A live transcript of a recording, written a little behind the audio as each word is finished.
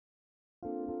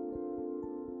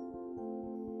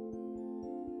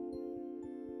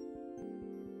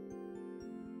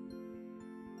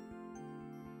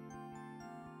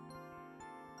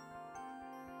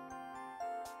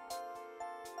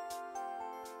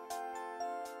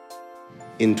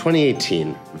In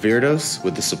 2018, Viridos,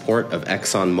 with the support of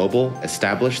ExxonMobil,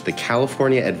 established the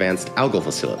California Advanced Algal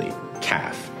Facility,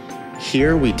 CAAF.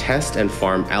 Here we test and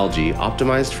farm algae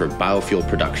optimized for biofuel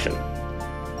production.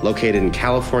 Located in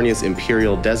California's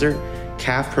Imperial Desert,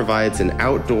 CAAF provides an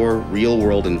outdoor,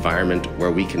 real-world environment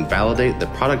where we can validate the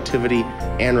productivity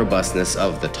and robustness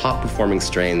of the top-performing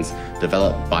strains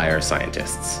developed by our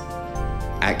scientists.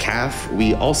 At CAAF,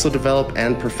 we also develop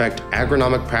and perfect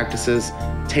agronomic practices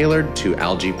tailored to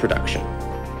algae production.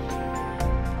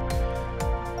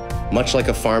 Much like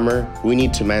a farmer, we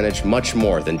need to manage much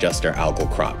more than just our algal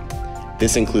crop.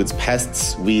 This includes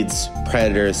pests, weeds,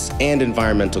 predators, and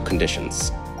environmental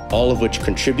conditions, all of which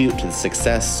contribute to the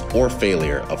success or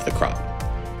failure of the crop.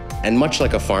 And much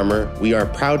like a farmer, we are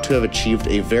proud to have achieved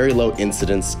a very low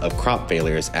incidence of crop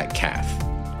failures at CAAF.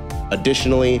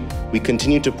 Additionally, we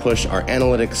continue to push our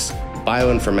analytics,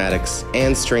 bioinformatics,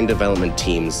 and strain development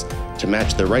teams to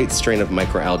match the right strain of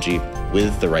microalgae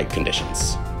with the right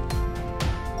conditions.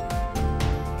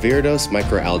 Viridos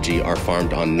microalgae are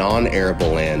farmed on non-arable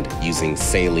land using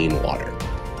saline water.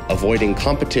 Avoiding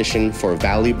competition for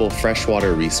valuable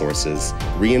freshwater resources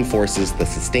reinforces the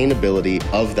sustainability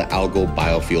of the algal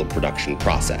biofuel production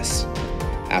process.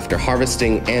 After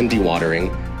harvesting and dewatering,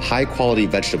 high-quality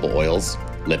vegetable oils,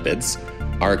 lipids,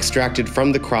 are extracted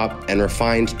from the crop and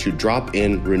refined to drop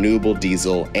in renewable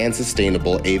diesel and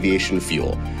sustainable aviation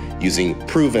fuel using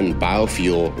proven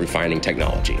biofuel refining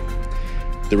technology.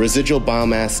 The residual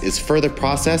biomass is further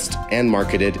processed and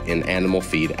marketed in animal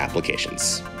feed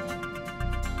applications.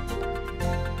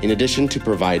 In addition to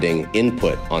providing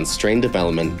input on strain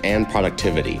development and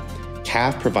productivity,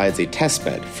 CAAF provides a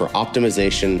testbed for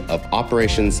optimization of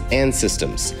operations and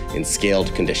systems in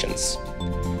scaled conditions.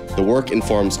 The work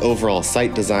informs overall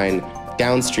site design,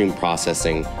 downstream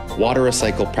processing, water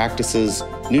recycle practices,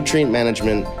 nutrient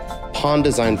management, pond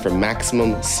design for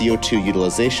maximum CO2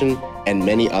 utilization, and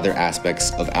many other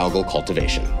aspects of algal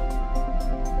cultivation.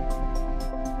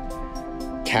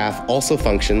 CAAF also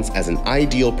functions as an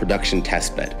ideal production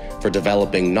testbed for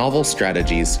developing novel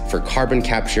strategies for carbon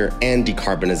capture and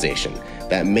decarbonization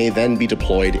that may then be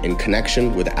deployed in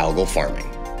connection with algal farming.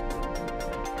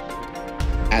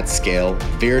 At scale,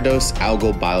 Viridos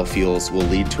algal biofuels will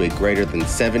lead to a greater than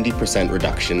 70%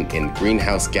 reduction in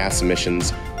greenhouse gas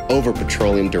emissions over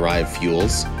petroleum-derived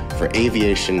fuels for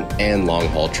aviation and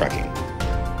long-haul trucking.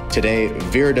 Today,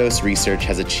 Viridos research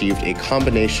has achieved a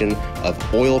combination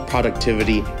of oil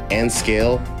productivity and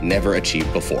scale never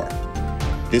achieved before.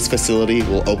 This facility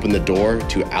will open the door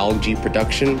to algae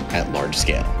production at large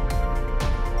scale.